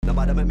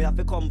Nobody make me have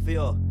to come for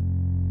you.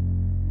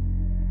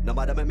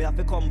 Nobody make me have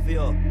to come for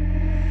you.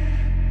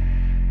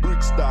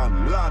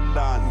 Brixton,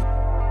 London.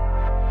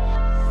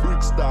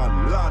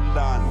 Brixton,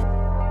 London.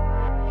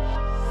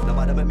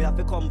 Nobody make me have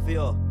to come for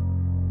you.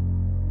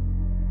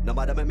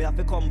 Nobody make me have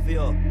to come for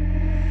you.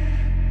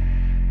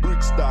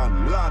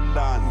 Brixton,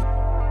 London.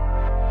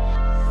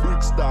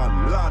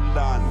 Brixton,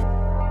 London.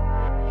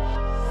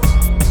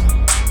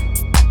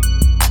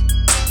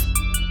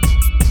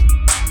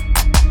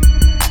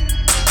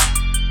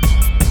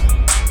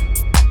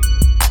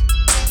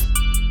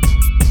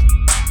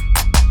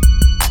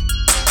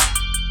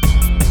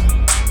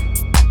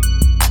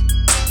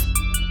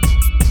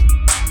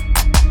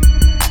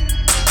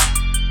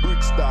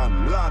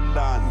 Brixton,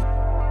 London.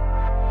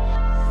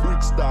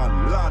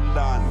 Brixton,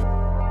 London.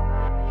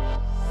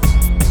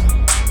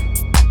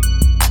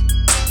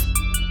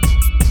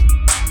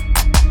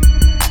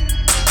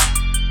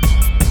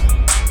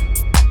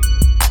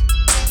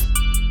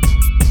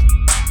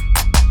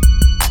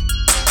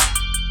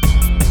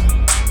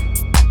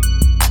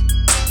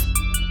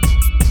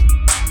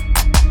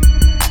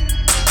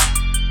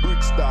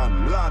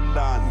 Brixton,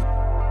 London.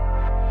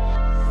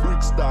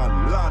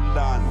 Brixton,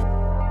 London.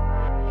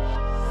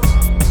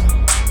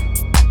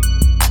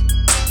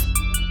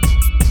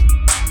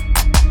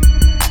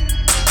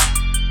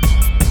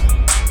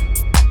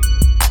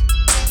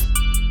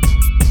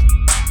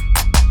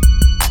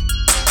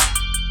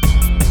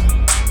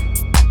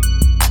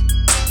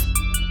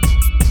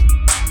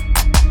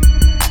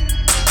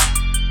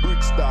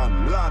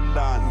 Brixton,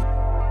 London.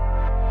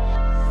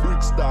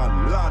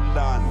 Brixton,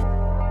 London.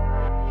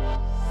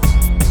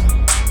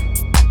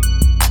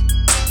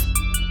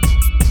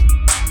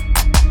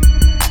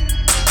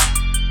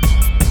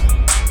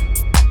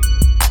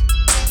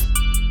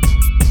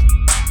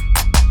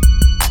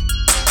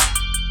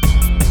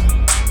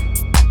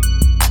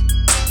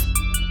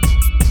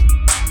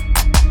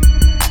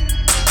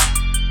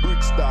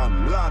 Brixton,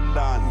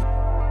 London.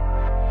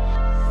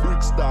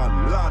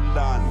 Brixton,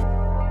 London.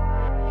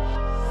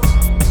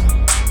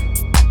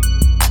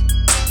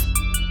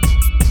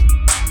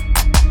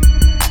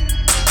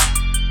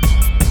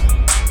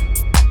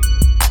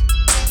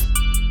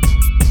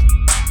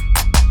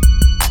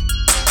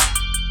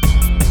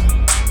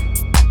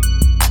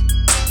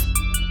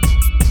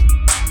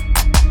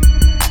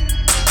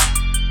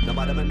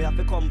 Nobody make me have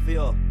to come for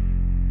you.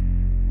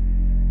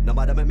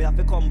 Nobody make me have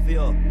to come for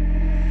you.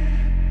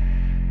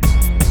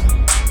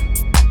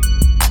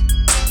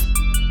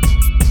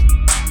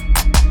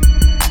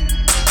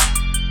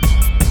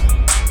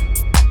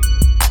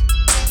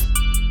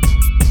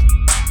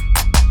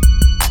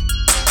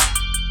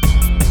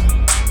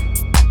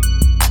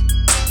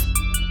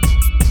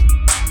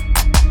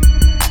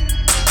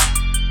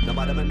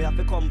 Nobody make me have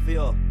to come for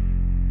you.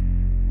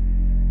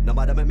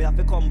 Nobody make me have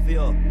to come for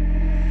you.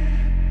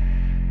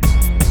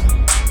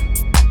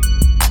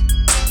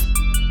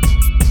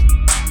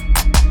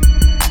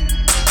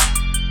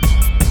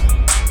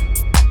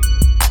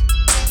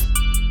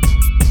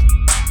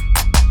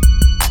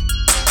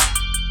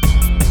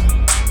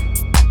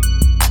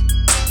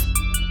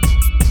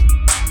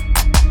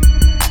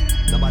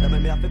 Nobody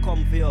make me have to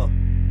come for you.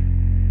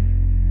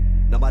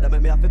 Nobody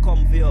make me have to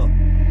come for you.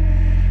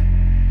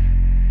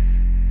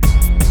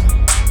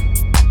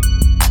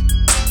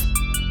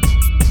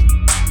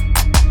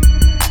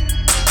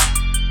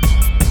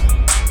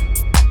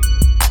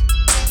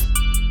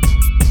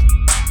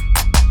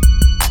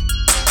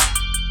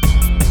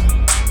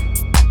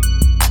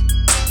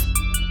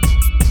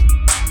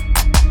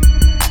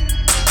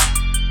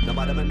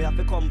 Nobody make me have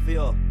to come for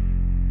you.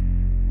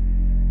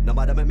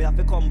 Nobody make me have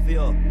to come for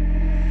you.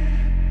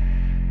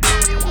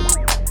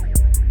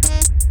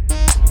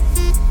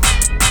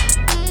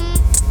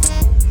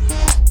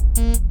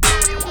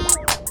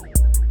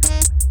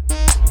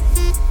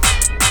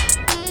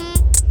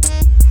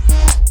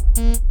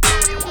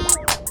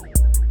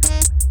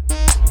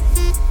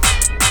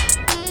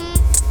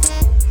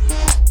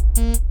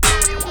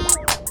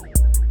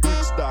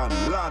 Brixton,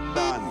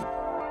 London.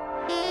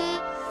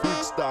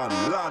 Brixton,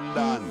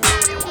 London.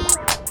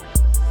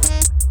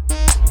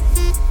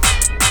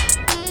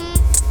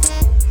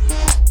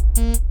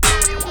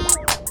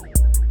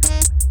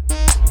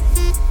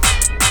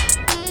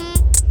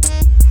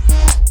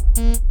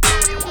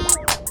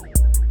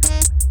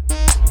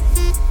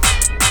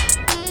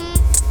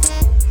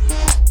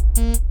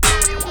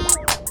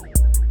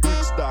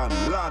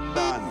 Brixton, London.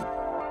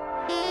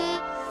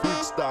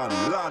 Brixton,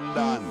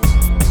 London.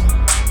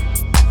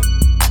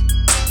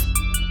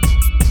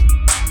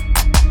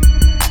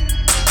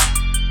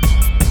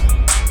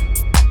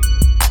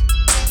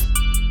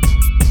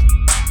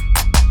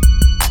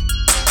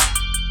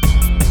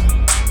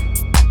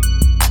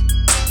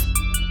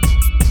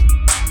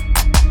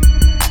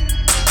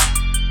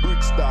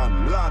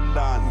 Brixton,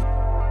 London.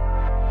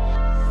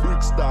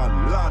 Brixton,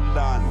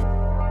 London.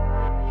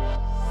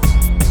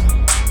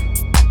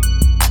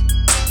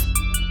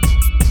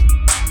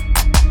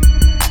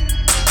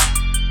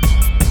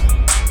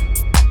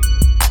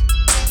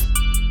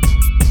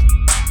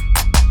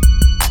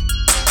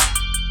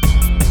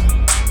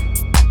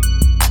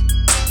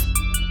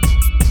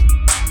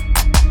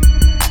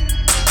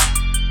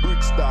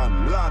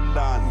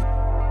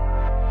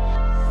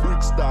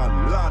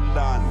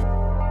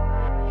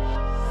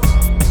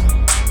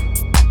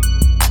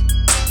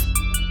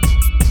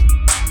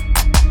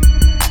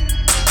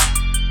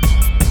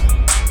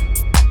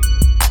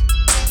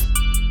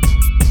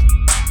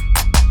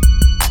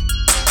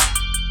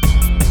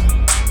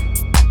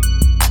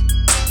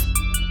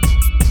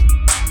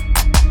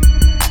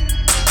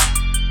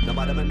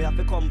 Nobody make me have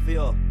to come for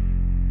you.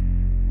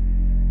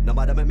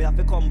 Nobody make me have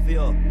to come for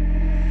you.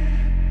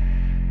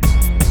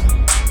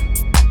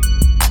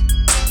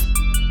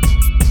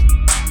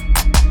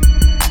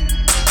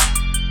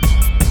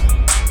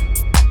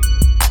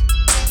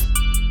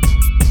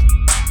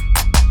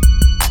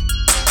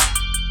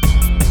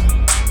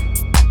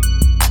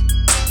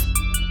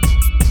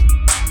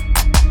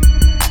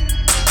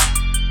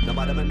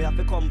 Nobody make me have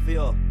to come for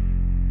you.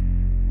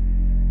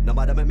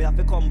 Nobody make me have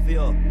to come for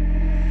you.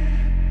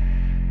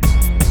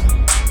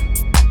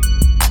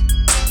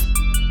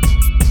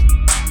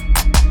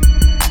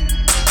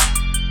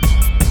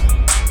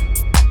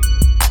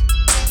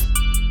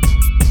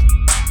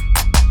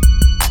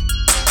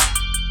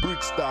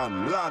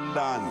 Brixton,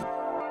 London.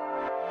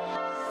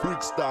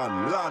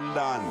 Brixton,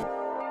 London.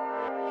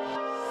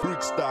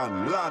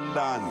 Brixton,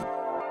 London.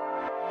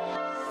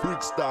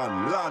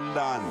 Brixton,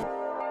 London.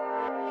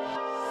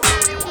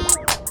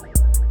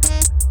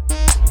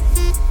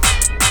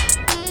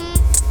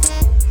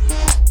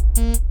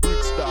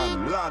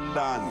 Brixton,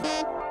 London.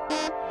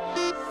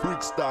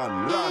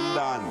 Brixton,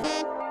 London.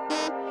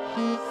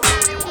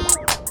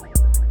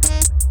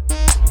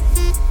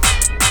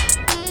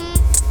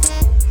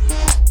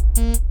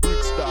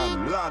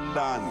 Brixton,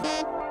 London.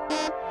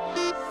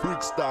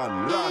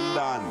 Brixton,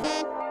 London.